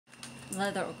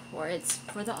leather accords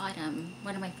for the autumn.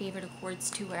 One of my favorite accords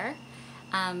to wear.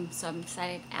 So I'm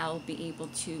excited I'll be able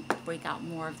to break out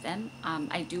more of them.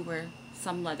 I do wear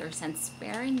some leather scents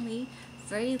sparingly,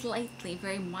 very lightly,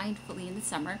 very mindfully in the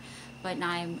summer, but now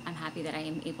I'm happy that I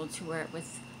am able to wear it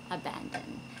with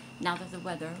abandon now that the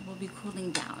weather will be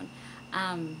cooling down.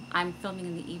 I'm filming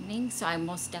in the evening, so I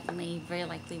most definitely very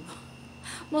likely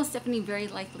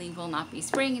will not be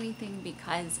spraying anything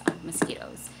because of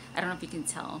mosquitoes. I don't know if you can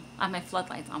tell. I have my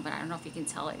floodlights on, but I don't know if you can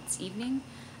tell it's evening.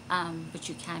 But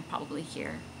you can probably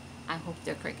hear. I hope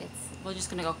they're crickets. We're just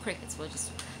gonna go crickets.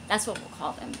 That's what we'll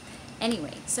call them.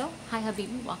 Anyway, so hi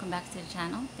Habibi, welcome back to the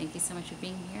channel. Thank you so much for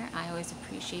being here. I always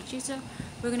appreciate you. So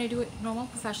we're gonna do it normal,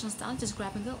 professional style. Just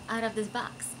grab and go out of this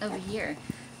box over here.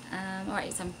 All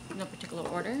right, so I'm in no particular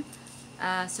order.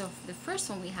 So for the first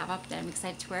one we have up that I'm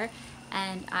excited to wear,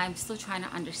 and I'm still trying to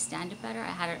understand it better.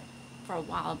 I had it for a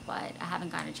while, but I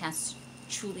haven't gotten a chance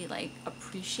to truly like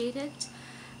appreciate it.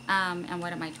 And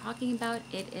what am I talking about?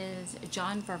 It is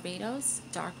John Varvatos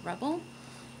Dark Rebel.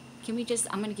 I'm going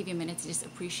to give you a minute to just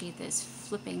appreciate this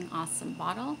flipping awesome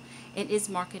bottle. It is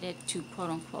marketed to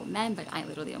quote unquote men, but I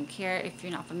literally don't care. If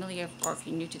you're not familiar or if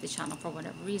you're new to the channel for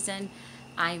whatever reason,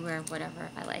 I wear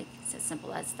whatever I like. It's as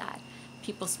simple as that.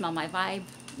 People smell my vibe,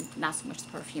 not so much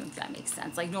the perfume, if that makes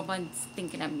sense. Like no one's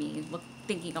thinking of me,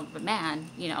 thinking of a man,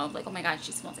 you know, like, oh my God,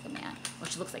 she smells like a man, or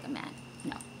she looks like a man.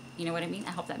 No, you know what I mean?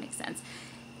 I hope that makes sense.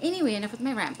 Anyway, enough with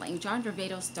my rambling. John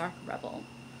Varvatos Dark Rebel.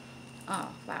 Oh,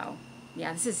 wow.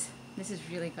 Yeah, this is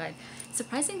really good.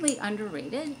 Surprisingly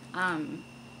underrated. And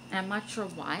I'm not sure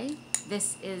why.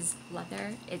 This is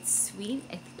leather. It's sweet.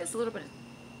 I think there's a little bit of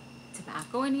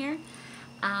tobacco in here.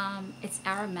 It's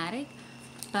aromatic,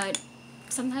 but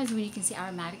sometimes when you can see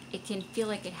aromatic, it can feel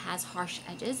like it has harsh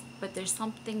edges, but there's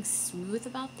something smooth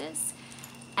about this.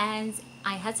 And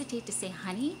I hesitate to say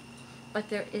honey, but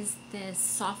there is this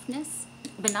softness,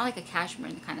 but not like a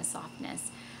cashmere kind of softness.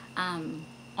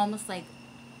 Almost like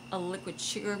a liquid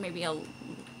sugar, maybe a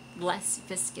less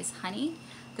viscous honey,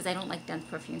 because I don't like dense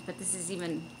perfumes, but this is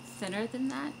even thinner than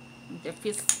that. There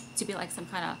feels to be like some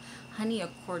kind of honey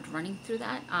accord running through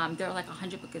that. There are like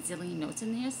 100 gazillion notes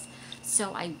in this,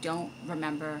 so I don't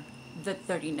remember the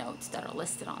 30 notes that are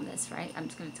listed on this, right? I'm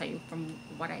just going to tell you from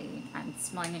what I'm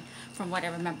smelling it, from what I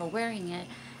remember wearing it.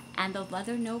 And the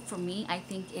leather note, for me, I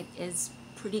think it is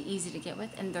pretty easy to get with,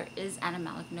 and there is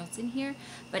animalic notes in here,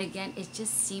 but again, it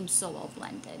just seems so well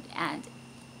blended. And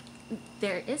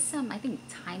there is some, I think,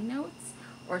 thyme notes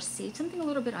or sage, something a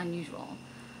little bit unusual.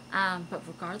 But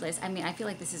regardless, I mean, I feel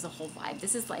like this is a whole vibe.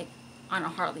 This is like on a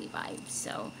Harley vibe.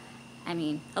 So, I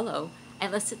mean, hello. I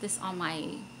listed this on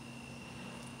my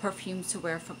perfumes to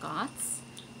wear for goths,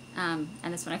 and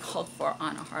this one I called for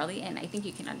on a Harley, and I think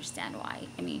you can understand why.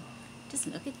 I mean, just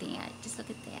look at that. Just look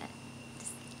at that.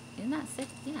 Isn't that sick?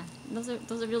 Yeah, those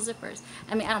are real zippers.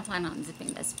 I mean, I don't plan on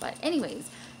zipping this, but anyways,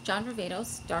 John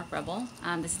Varvatos Dark Rebel.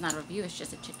 This is not a review; it's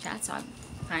just a chit chat. So I'm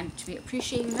kind to be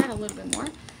appreciating that a little bit more.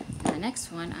 And the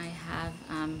next one I have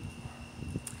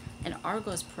an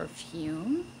Argos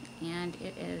perfume, and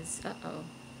it is oh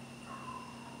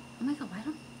my God,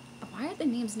 why are the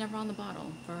names never on the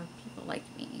bottle for people like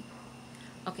me?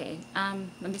 Okay,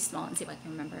 let me smell it and see if I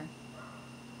can remember.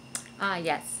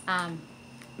 Yes,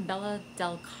 Bella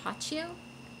Del Caccia.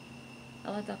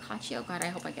 Bella Del Caccia. God, I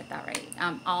hope I get that right.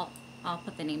 I'll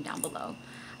put the name down below.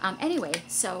 Anyway,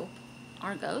 so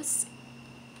Argos.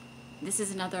 This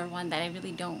is another one that I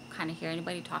really don't kind of hear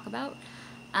anybody talk about.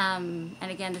 And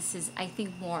again, this is, I think,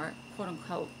 more quote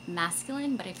unquote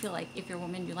masculine, but I feel like if you're a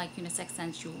woman, you like unisex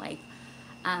scents, you like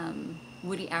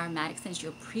woody aromatic scents, you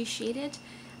appreciate it.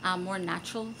 More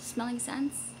natural smelling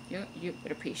scents, you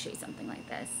would appreciate something like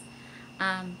this.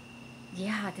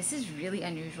 Yeah, this is really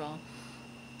unusual.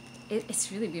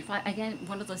 It's really beautiful. Again,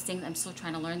 one of those things I'm still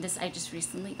trying to learn. This I just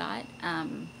recently got.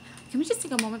 Can we just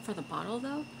take a moment for the bottle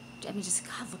though? I mean, just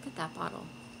God, look at that bottle.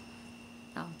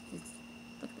 Oh,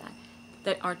 look at that.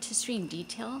 The artistry and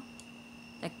detail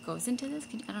that goes into this.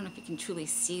 I don't know if you can truly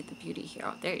see the beauty here.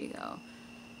 Oh, there you go.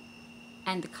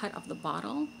 And the cut of the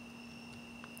bottle.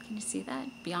 Can you see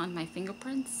that? Beyond my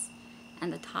fingerprints.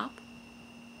 And the top.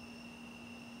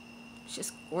 It's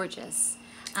just gorgeous.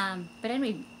 But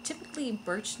anyway, typically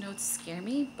birch notes scare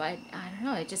me, but I don't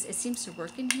know, it seems to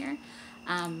work in here.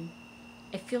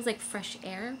 It feels like fresh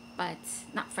air, but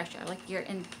not fresh air, like you're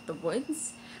in the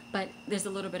woods, but there's a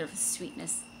little bit of a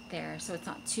sweetness there, so it's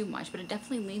not too much, but it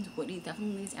definitely leans woody,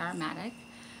 definitely leans aromatic.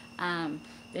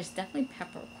 There's definitely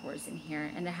pepper cores in here,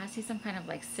 and there has to be some kind of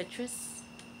like citrus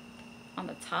on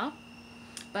the top,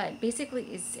 but basically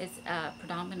it's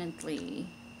predominantly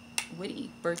woody,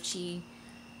 birchy,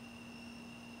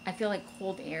 I feel like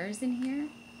cold air is in here,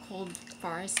 cold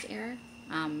forest air,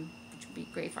 which would be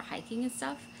great for hiking and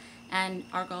stuff. And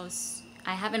Argos,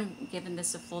 I haven't given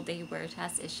this a full day wear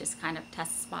test. It's just kind of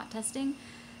spot testing.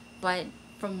 But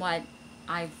from what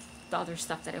the other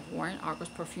stuff that I've worn, Argos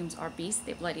perfumes are beasts.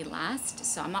 They bloody last.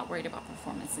 So I'm not worried about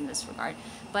performance in this regard.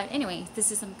 But anyway,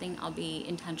 this is something I'll be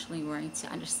intentionally wearing to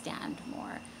understand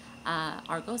more.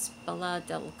 Argos Bella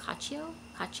Del Caccia.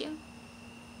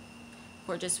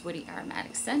 Gorgeous woody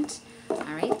aromatic scent. All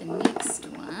right, the next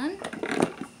one.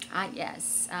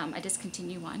 Yes, I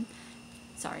discontinued one.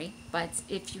 Sorry, but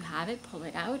if you have it, pull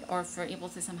it out, or if you're able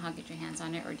to somehow get your hands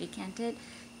on it or decant it.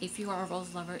 If you are a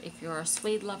rose lover, if you're a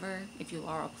suede lover, if you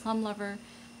are a plum lover,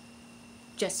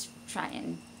 just try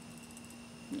and,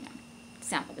 you know,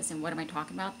 sample this. And what am I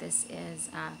talking about? This is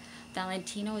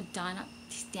Valentino Donna.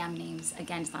 These damn names.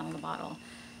 Again, it's not on the bottle.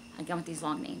 Again with these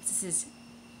long names. This is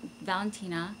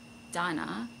Valentina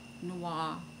Donna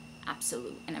Noir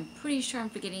Absolu. And I'm pretty sure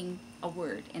I'm forgetting a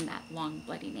word in that long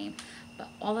bloody name. But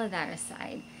all of that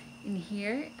aside, in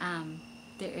here,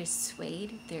 there is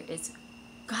suede. There is,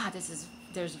 God,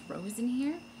 there's rose in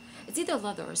here. It's either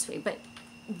leather or suede, but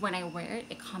when I wear it,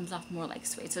 it comes off more like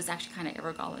suede. So it's actually kind of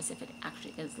irregardless if it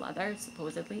actually is leather,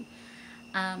 supposedly.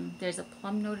 There's a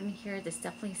plum note in here. There's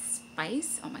definitely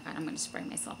spice. Oh my God, I'm going to spray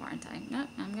myself, aren't I? No,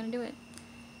 I'm going to do it.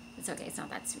 It's okay. It's not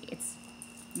that sweet. It's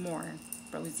more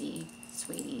rosy,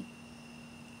 suedey.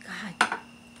 God.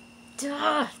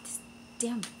 Duh, this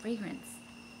damn fragrance.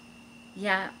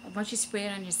 Yeah, once you spray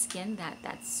it on your skin,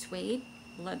 that suede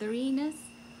leatheriness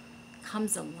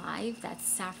comes alive. That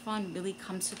saffron really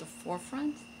comes to the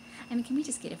forefront. I mean, can we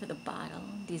just get it for the bottle?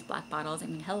 These black bottles. I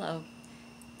mean, hello.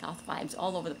 Goth vibes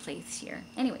all over the place here.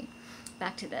 Anyway,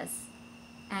 back to this.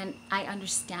 And I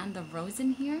understand the rose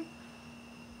in here.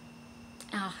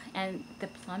 And the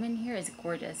plum in here is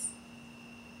gorgeous.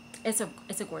 It's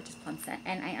a gorgeous plum scent.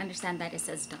 And I understand that it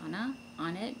says Donna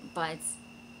on it, but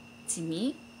to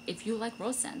me, if you like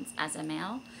rose scents as a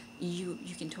male, you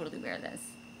can totally wear this.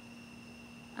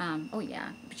 Oh yeah,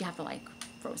 but you have to like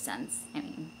rose scents. I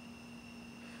mean,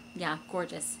 yeah,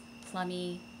 gorgeous,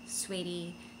 plummy,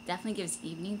 suedey. Definitely gives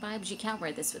evening vibes. You can't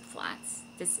wear this with flats.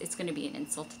 It's going to be an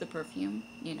insult to the perfume,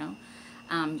 you know.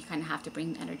 You kind of have to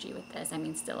bring energy with this. I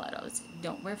mean, stilettos.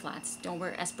 Don't wear flats. Don't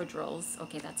wear espadrilles.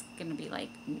 Okay, that's going to be like,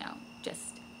 no,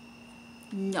 just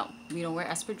no. We don't wear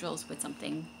espadrilles with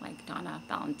something like Donna,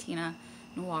 Valentina,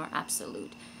 Noir,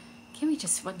 Absolute. Can we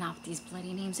just run off these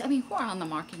bloody names? I mean, who are on the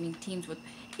marketing teams with,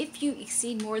 if you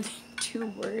exceed more than 2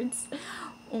 words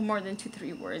or more than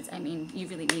 2-3 words, I mean, you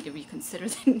really need to reconsider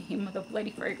the name of the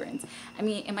bloody fragrance. I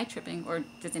mean, am I tripping, or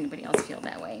does anybody else feel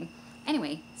that way?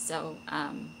 Anyway, so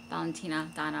Valentina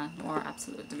Donna Noir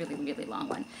Absolute, the really, really long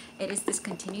one. It is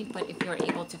discontinued, but if you're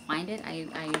able to find it, I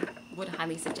would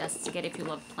highly suggest to get it if you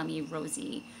love plummy,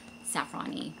 rosy,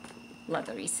 saffrony,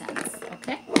 leathery scents,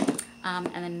 okay? And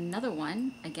then another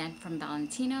one, again from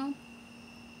Valentino.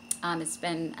 It's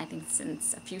been, I think,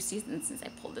 since a few seasons since I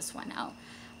pulled this one out.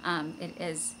 It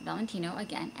is Valentino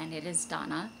again, and it is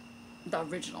Donna, the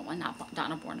original one, not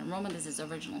Donna Born in Roma. This is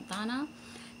original Donna.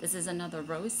 This is another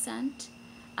rose scent.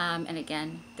 And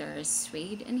again, there is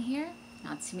suede in here.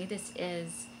 Now to me, this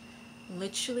is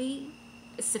literally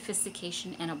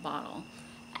sophistication in a bottle.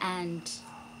 And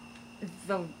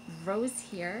the rose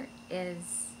here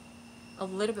is a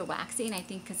little bit waxy, and I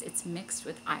think because it's mixed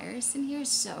with iris in here,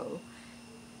 so,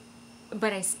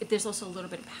 but there's also a little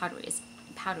bit of powderiness,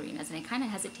 and I kind of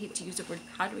hesitate to use the word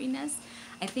powderiness.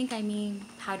 I think I mean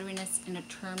powderiness in a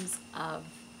terms of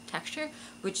texture,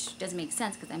 which doesn't make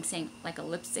sense because I'm saying like a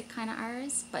lipstick kind of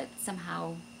iris, but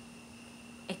somehow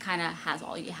it kind of has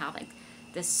all you have, like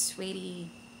the suediness,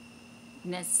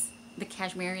 the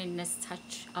cashmereness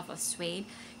touch of a suede,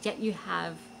 yet you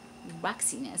have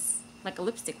waxiness, like a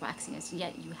lipstick waxiness,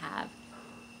 yet you have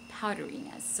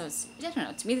powderiness. So it's, I don't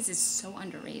know, to me this is so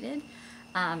underrated.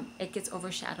 It gets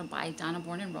overshadowed by Donna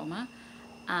Born in Roma,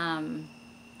 and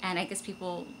I guess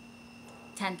people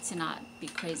tend to not be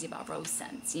crazy about rose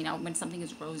scents. You know, when something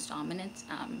is rose dominant,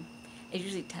 it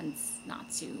usually tends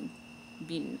not to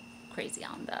be crazy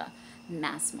on the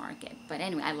mass market. But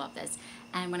anyway, I love this,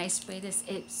 and when I spray this,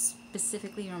 it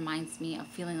specifically reminds me of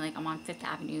feeling like I'm on Fifth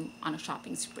Avenue on a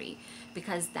shopping spree,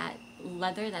 because that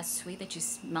leather, that suede that you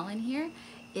smell in here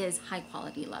is high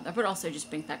quality leather, but also just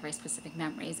brings back very specific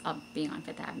memories of being on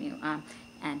Fifth Avenue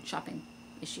and shopping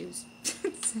issues.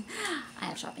 I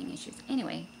have shopping issues.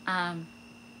 Anyway,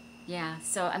 yeah,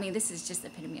 so I mean, this is just the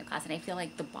epitome of class, and I feel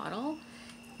like the bottle,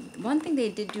 one thing they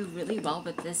did do really well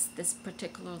with this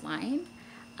particular line,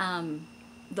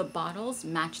 the bottles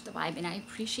match the vibe, and I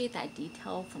appreciate that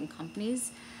detail from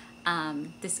companies.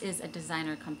 This is a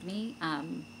designer company,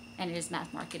 and it is mass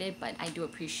marketed, but I do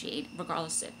appreciate,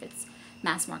 regardless if it's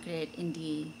mass marketed,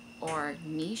 indie, or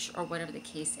niche, or whatever the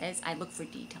case is, I look for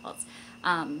details,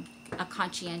 a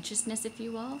conscientiousness, if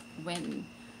you will, when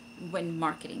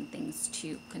marketing things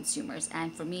to consumers.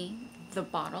 And for me, the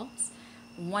bottles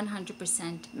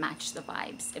 100% match the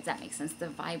vibes, if that makes sense, the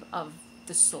vibe of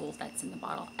the soul that's in the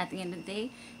bottle. At the end of the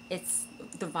day, it's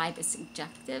the vibe is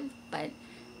subjective, but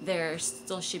there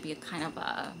still should be a kind of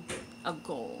a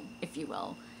goal, if you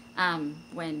will,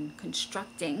 when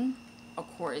constructing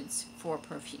accords for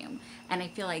perfume. And I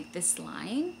feel like this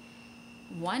line,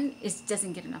 one,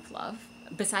 doesn't get enough love,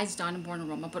 besides Donna Born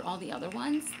Aroma, but all the other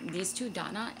ones, these two,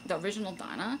 Donna, the original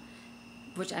Donna,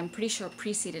 which I'm pretty sure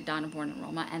preceded Donna Born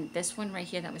Aroma, and this one right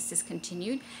here that was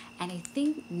discontinued, and I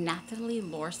think Nathalie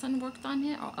Lorson worked on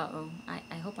it. Uh-oh,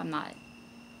 I hope I'm not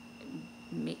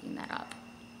making that up.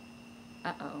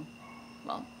 Uh-oh.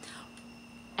 Well,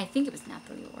 I think it was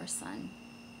Nathalie Lorson.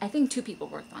 I think two people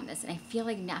worked on this, and I feel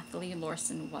like Nathalie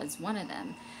Lorson was one of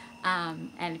them.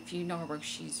 And if you know her work,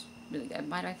 she's really good.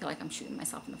 Why do I feel like I'm shooting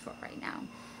myself in the foot right now?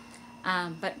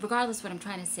 But regardless, what I'm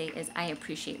trying to say is I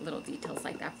appreciate little details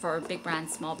like that for big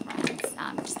brands, small brands,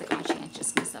 just the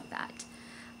conscientiousness of that.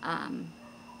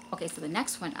 Okay, so the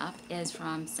next one up is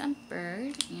from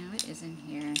Scentbird. You know, it is in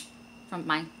here. From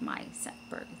my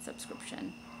Scentbird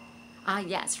subscription.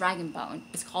 Yes, RagnBone.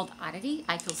 It's called Oddity.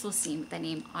 I feel so seen with the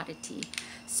name Oddity.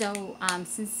 So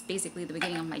since basically the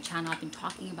beginning of my channel, I've been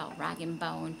talking about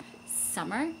RagnBone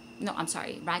Summer. No, I'm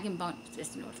sorry. RagnBone.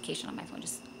 This notification on my phone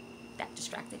just that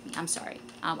distracted me. I'm sorry.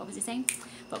 What was he saying?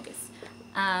 Focus.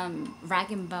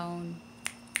 RagnBone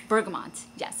Bergamot.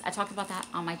 Yes, I talked about that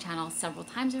on my channel several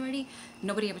times already.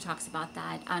 Nobody ever talks about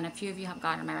that, and a few of you have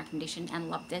gotten my recommendation and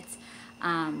loved it.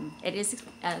 It is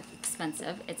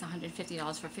expensive. It's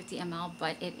 $150 for 50 ml,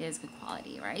 but it is good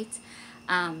quality, right?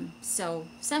 So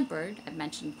Scentbird, I've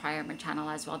mentioned prior on my channel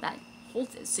as well, that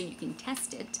holds it so you can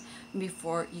test it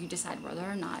before you decide whether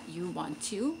or not you want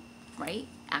to, right,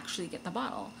 actually get the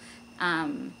bottle.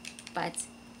 But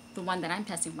the one that I'm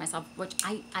testing for myself, which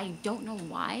I don't know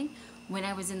why, when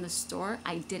I was in the store,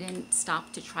 I didn't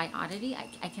stop to try Oddity.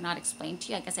 I cannot explain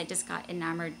to you. I guess I just got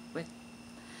enamored with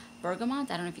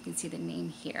Bergamot. I don't know if you can see the name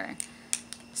here.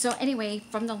 So anyway,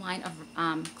 from the line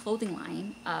of clothing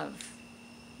line of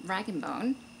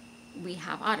RagnBone, we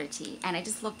have Oddity, and I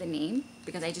just love the name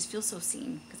because I just feel so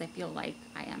seen, because I feel like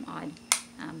I am odd.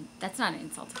 That's not an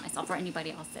insult to myself or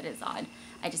anybody else that is odd.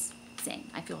 I just saying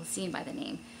I feel seen by the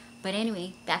name. But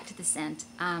anyway, back to the scent.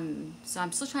 So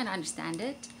I'm still trying to understand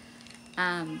it.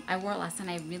 I wore it last time.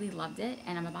 I really loved it,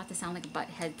 and I'm about to sound like a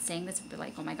butthead saying this, but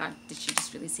like, oh my god, did she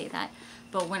just really say that?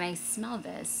 But when I smell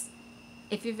this,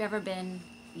 if you've ever been,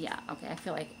 yeah, okay, I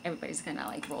feel like everybody's gonna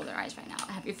like roll their eyes right now.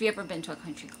 If you ever been to a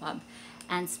country club,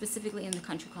 and specifically in the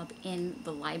country club in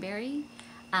the library,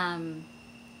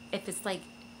 if it's like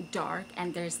dark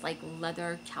and there's like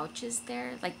leather couches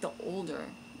there, like the older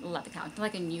leather couch,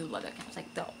 like a new leather couch,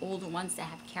 like the older ones that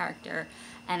have character,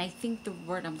 and I think the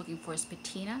word I'm looking for is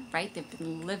patina, right? They've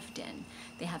been lived in,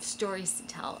 they have stories to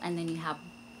tell, and then you have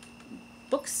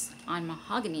books on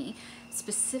mahogany.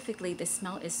 Specifically, the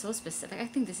smell is so specific. I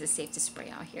think this is safe to spray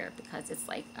out here because it's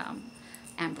like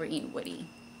ambery and woody.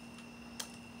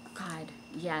 God,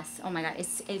 yes. Oh my god,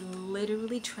 it's a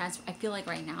literally I feel like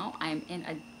right now I'm in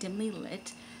a dimly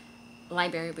lit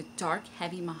library with dark,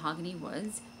 heavy mahogany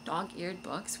woods, dog-eared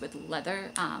books with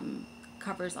leather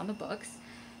covers on the books,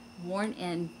 worn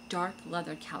in dark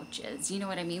leather couches. You know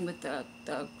what I mean? With the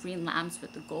green lamps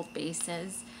with the gold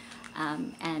bases,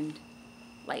 and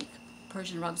like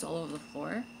Persian rugs all over the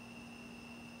floor.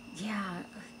 Yeah.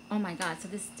 Oh my god. So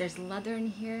there's leather in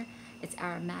here. It's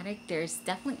aromatic. There's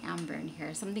definitely amber in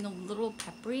here. Something a little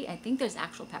peppery. I think there's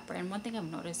actual pepper. And one thing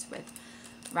I've noticed with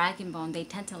RagnBone, they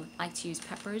tend to like to use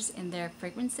peppers in their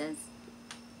fragrances,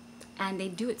 and they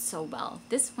do it so well.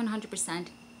 This 100%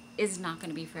 is not going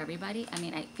to be for everybody. I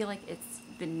mean, I feel like it's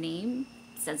the name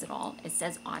says it all. It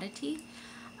says Oddity,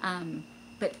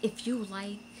 but if you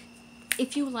like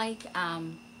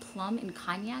Plum and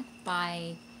Cognac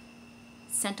by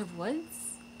Scent of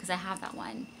Woods, because I have that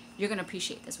one, you're going to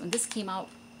appreciate this one. This came out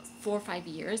 4 or 5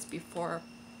 years before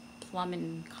Plum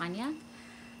and Cognac,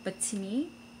 but to me,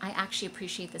 I actually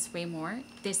appreciate this way more.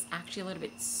 There's actually a little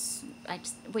bit,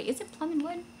 wait, is it Plum and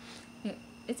Wood?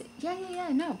 Is it? Yeah,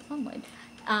 no, Plum Wood.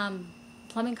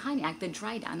 Plum and Cognac, the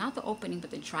dry down, not the opening,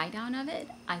 but the dry down of it,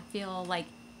 I feel like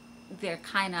they're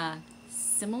kind of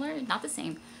similar, not the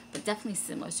same, but definitely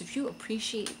similar. So if you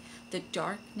appreciate the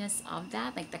darkness of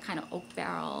that, like the kind of oak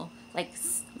barrel, like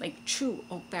true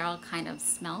oak barrel kind of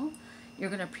smell, you're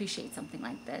going to appreciate something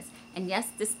like this. And yes,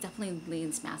 this definitely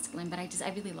leans masculine, but I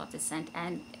really love this scent.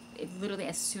 And it literally,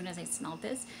 as soon as I smelled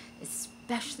this,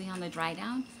 especially on the dry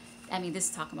down, I mean, this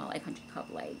is talking about like Country Club,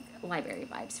 like library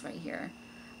vibes right here.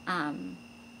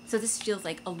 So this feels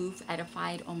like aloof,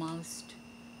 edified almost.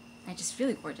 And just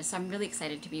really gorgeous. So I'm really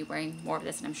excited to be wearing more of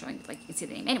this, and I'm showing, like, you can see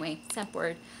the name. Anyway, scent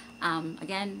word.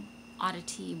 Again,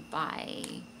 Oddity by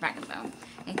RagnBone.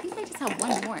 I think I just have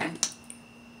one more.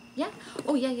 Yeah.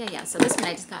 Oh, yeah. So this one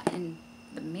I just got in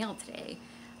the mail today.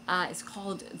 It's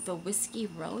called The Whiskey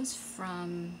Rose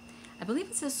from, I believe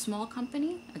it's a small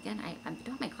company. Again, I don't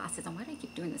have my glasses on. Why do I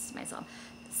keep doing this to myself?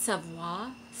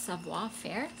 Savoir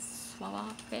Faire.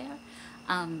 Savoir Faire.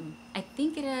 I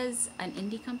think it is an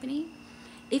indie company.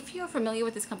 If you're familiar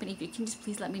with this company, if you can just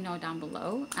please let me know down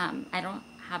below. I don't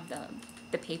have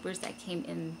the papers that came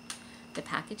in the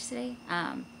package today.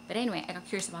 But anyway, I got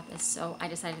curious about this, so I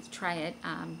decided to try it.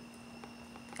 I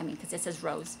mean, because it says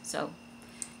rose. So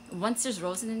once there's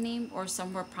rose in the name or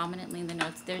somewhere prominently in the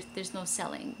notes, there's no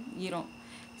selling. You don't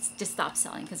just stop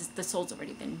selling because the sales have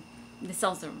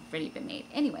already been made.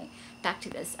 Anyway, back to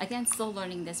this. Again, still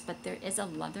learning this, but there is a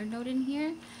leather note in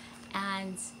here,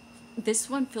 and this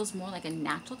one feels more like a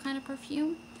natural kind of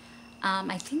perfume.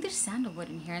 I think there's sandalwood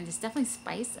in here, and there's definitely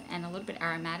spice and a little bit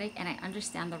aromatic, and I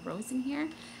understand the rose in here.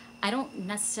 I don't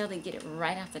necessarily get it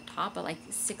right off the top, but like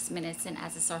 6 minutes and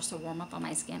as it starts to warm up on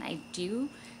my skin, I do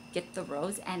get the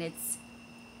rose, and it's,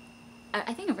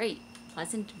 I think, a very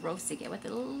pleasant rose to get with, a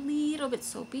little bit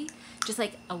soapy, just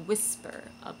like a whisper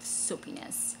of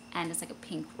soapiness, and it's like a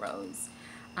pink rose.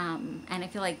 And I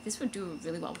feel like this would do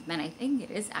really well with men. I think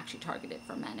it is actually targeted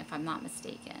for men, if I'm not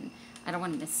mistaken. I don't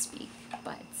want to misspeak,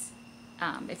 but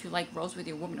if you like rose with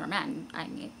your woman or man, I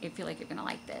mean, I feel like you're gonna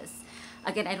like this.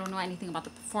 Again, I don't know anything about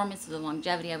the performance or the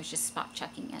longevity. I was just spot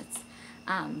checking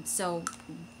it. So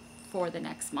for the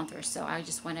next month or so, I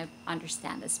just want to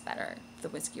understand this better, the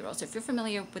Whiskey Rose. So if you're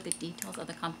familiar with the details of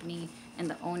the company and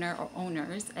the owner or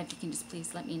owners, if you can just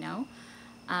please let me know.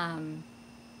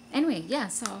 Anyway, yeah,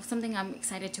 so something I'm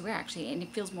excited to wear, actually, and it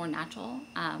feels more natural.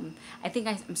 I think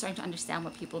I'm starting to understand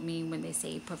what people mean when they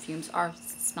say perfumes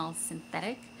smell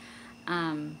synthetic.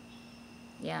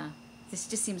 Yeah, this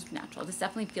just seems natural. This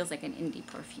definitely feels like an indie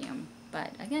perfume.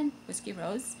 But again, Whiskey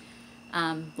Rose,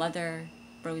 leather,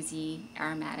 rosy,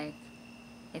 aromatic,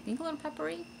 I think a little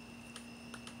peppery,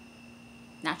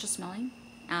 natural smelling,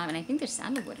 and I think there's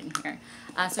sandalwood in here.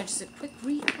 So just a quick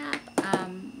recap,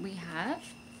 we have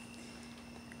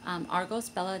Argos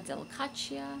Della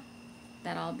Caccia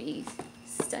that I'll be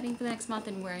studying for the next month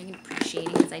and wearing and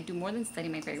appreciating, because I do more than study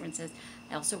my fragrances.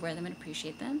 I also wear them and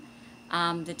appreciate them.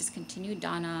 The discontinued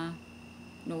Donna,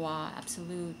 Noir,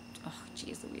 Absolu. Oh,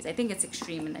 geez Louise. I think it's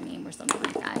extreme in the name or something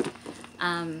like that.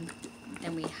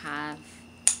 Then we have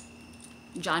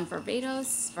John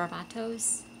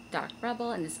Varvatos, Dark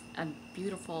Rebel, and this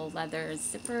beautiful leather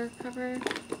zipper cover.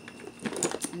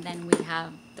 And then we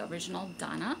have the original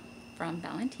Donna from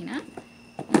Valentino,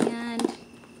 and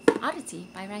Oddity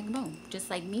by RagnBone, just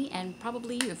like me and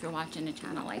probably you if you're watching a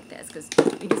channel like this, because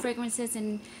we do fragrances,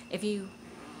 and if you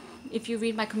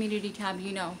read my community tab,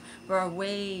 you know there are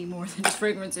way more than just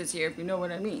fragrances here, if you know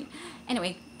what I mean.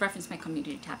 Anyway, reference my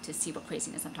community tab to see what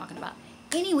craziness I'm talking about.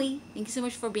 Anyway, thank you so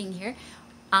much for being here.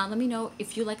 Let me know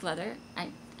if you like leather.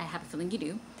 I have a feeling you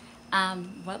do.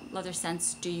 What leather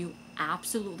scents do you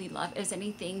absolutely love? Is there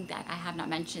anything that I have not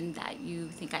mentioned that you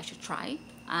think I should try?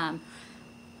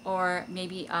 Or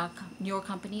maybe a newer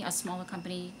company, a smaller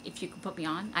company, if you could put me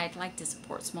on. I'd like to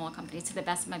support smaller companies to the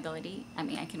best of my ability. I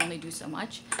mean, I can only do so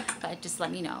much, but just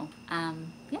let me know.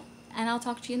 Yeah, and I'll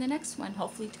talk to you in the next one,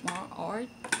 hopefully tomorrow or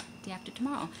day after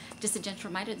tomorrow. Just a gentle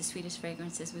reminder, the sweetest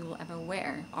fragrances we will ever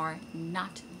wear are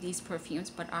not these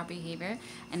perfumes, but our behavior.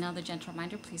 Another gentle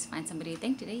reminder, please find somebody to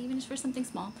thank today, even just for something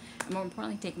small. And more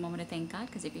importantly, take a moment to thank God,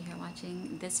 because if you're here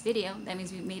watching this video, that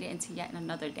means we've made it into yet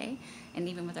another day. And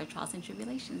even with our trials and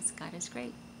tribulations, God is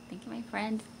great. Thank you, my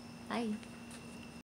friend. Bye.